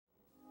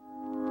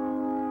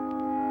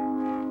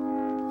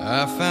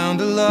I found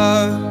a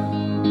love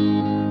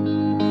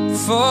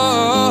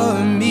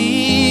for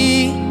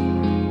me.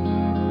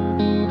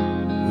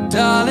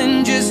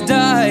 Darling, just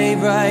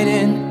dive right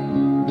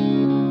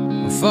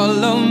in,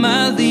 follow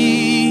my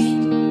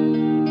lead.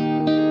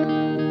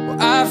 Well,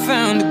 I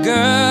found a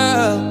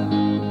girl,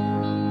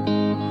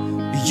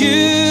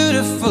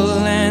 beautiful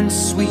and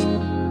sweet.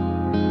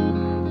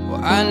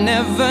 Well, I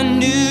never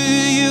knew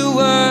you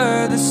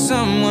were the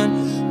someone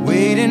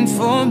waiting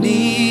for me.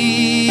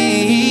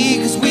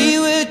 'Cause we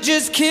were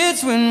just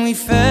kids when we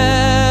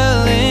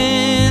fell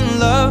in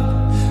love,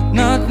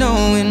 not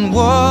knowing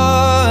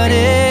what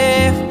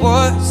it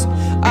was.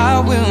 I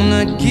will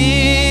not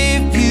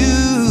give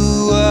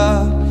you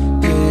up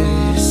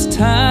this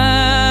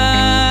time.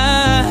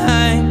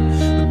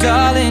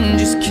 Darling,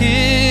 just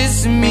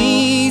kiss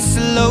me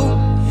slow.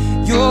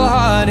 Your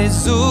heart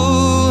is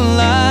all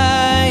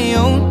I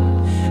own,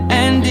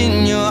 and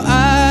in your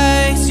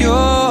eyes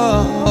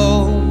you're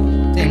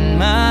holding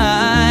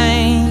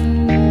mine.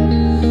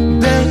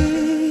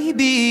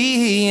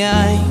 Baby,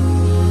 I'm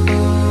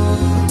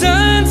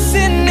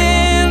dancing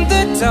in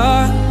the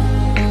dark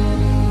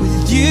with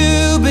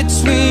you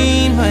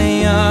between my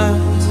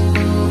arms,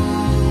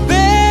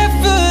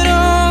 barefoot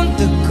on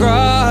the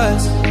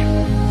grass.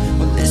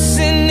 We're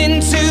listening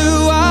to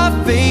our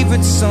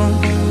favorite song.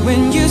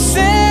 When you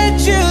said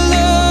you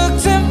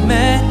looked a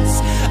mess,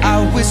 I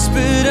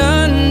whispered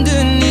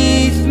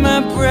underneath my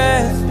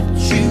breath, but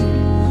you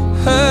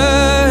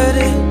heard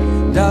it.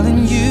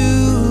 Darling, you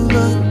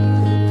look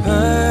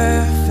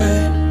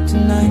perfect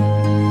tonight.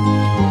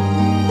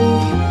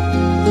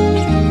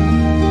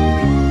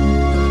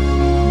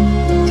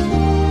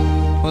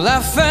 Well, I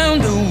found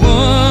a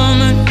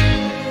woman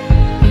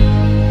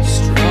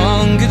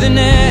stronger than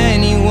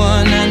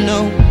anyone I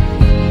know.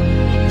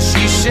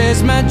 She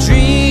shares my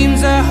dreams.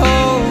 I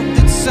hope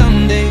that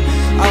someday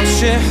I'll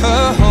share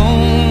her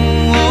home.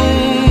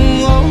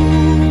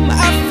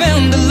 I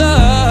found a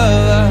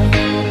love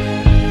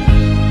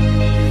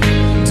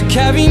to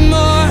carry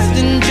more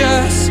than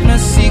just my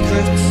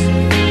secrets,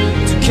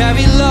 to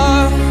carry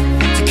love,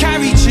 to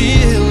carry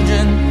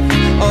children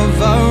of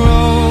our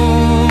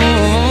own.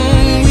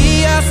 We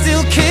are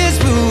still kids,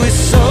 but we're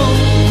so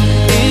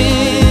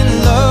in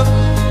love,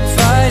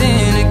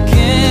 fighting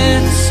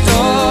against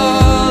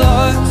all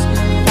odds.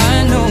 I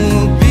know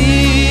we'll be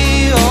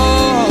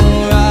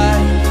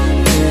alright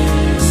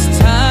this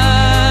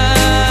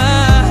time.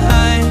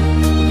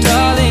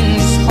 Darling,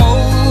 just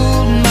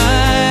hold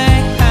my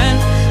hand,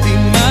 be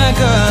my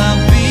girl,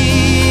 I'll be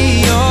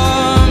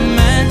your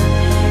man.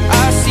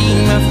 I see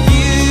my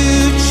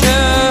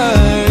future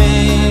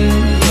in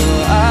your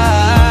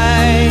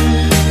eyes.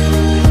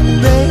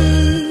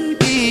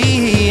 Baby,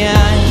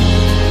 I'm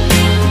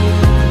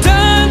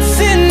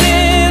dancing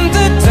in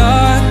the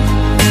dark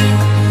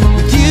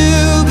with you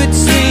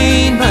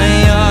between my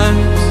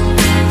arms,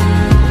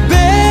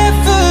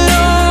 barefoot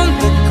on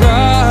the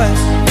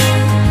grass,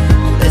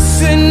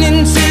 listening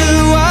to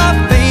our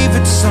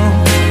favorite song.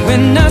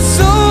 When I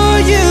saw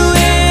you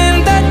in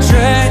that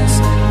dress,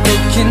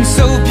 looking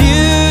so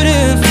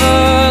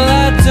beautiful,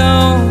 I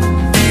don't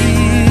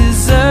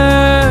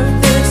deserve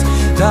this.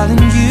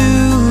 Darling, you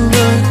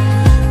look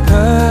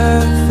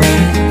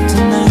perfect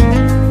tonight.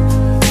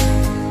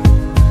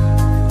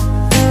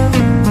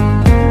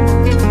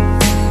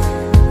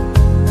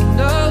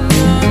 No,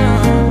 no, no.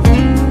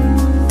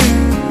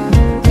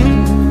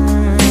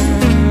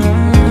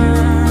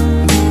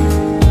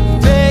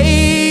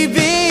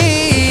 Baby,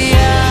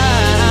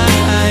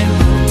 I'm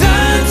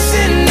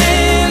dancing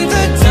in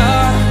the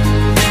dark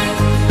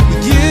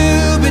with you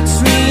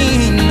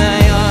between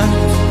my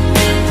arms,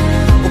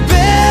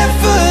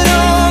 barefoot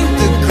on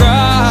the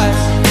grass,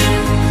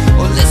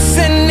 or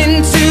listening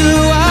to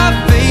our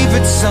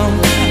favorite song.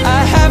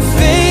 I have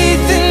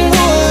faith in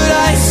what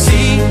I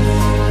see.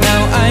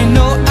 Now I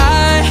know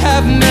I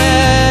have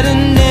met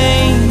an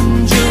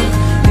angel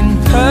in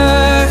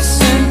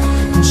person,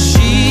 and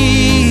she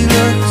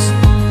looks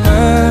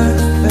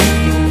perfect.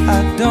 I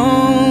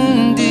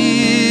don't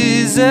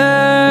deserve